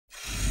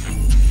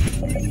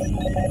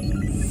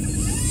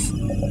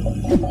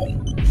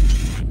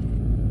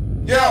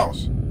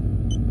Yeousch!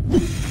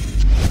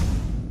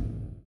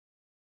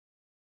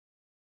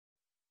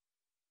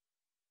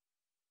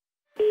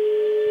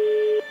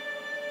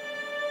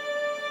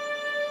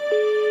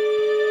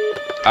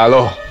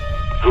 Hello?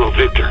 Hello,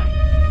 Victor.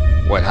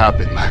 What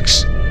happened,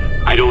 Max?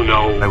 I don't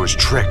know. I was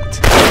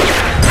tricked.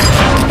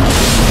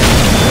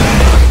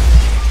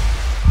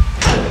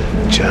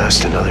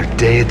 Just another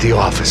day at the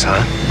office,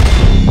 huh?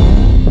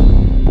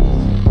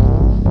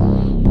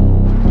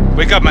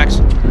 Wake up, Max.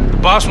 The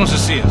boss wants to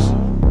see us.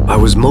 I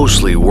was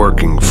mostly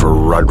working for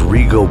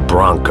Rodrigo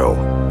Branco,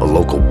 a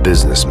local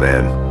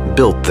businessman.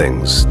 Built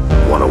things,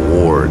 won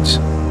awards.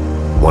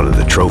 One of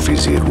the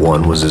trophies he had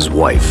won was his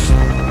wife.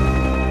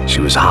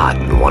 She was hot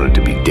and wanted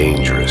to be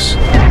dangerous.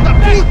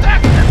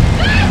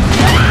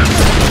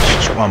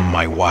 Just want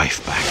my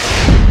wife back.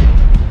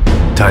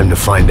 Time to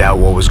find out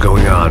what was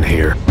going on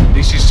here.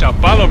 This is Sao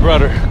Paulo,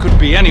 brother. Could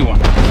be anyone.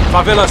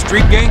 Favela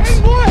street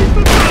gangs?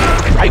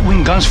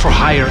 Right-wing guns for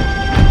hire.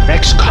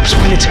 Ex-cops,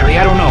 military,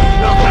 I don't know.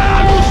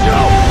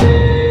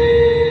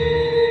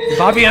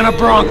 Fabiana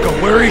Branco,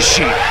 where is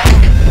she?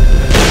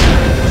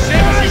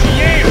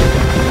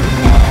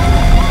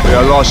 We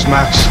are lost,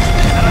 Max.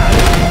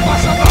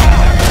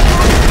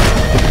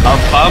 Our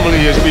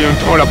family is being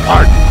torn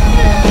apart.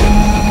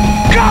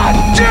 God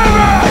damn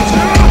it!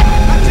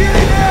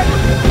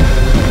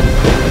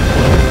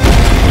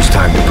 It was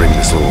time to bring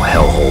this little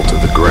hellhole to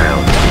the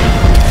ground.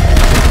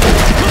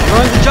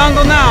 We're in the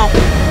jungle now.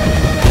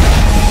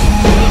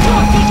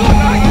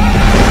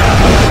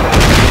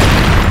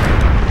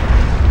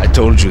 I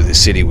told you the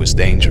city was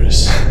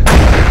dangerous.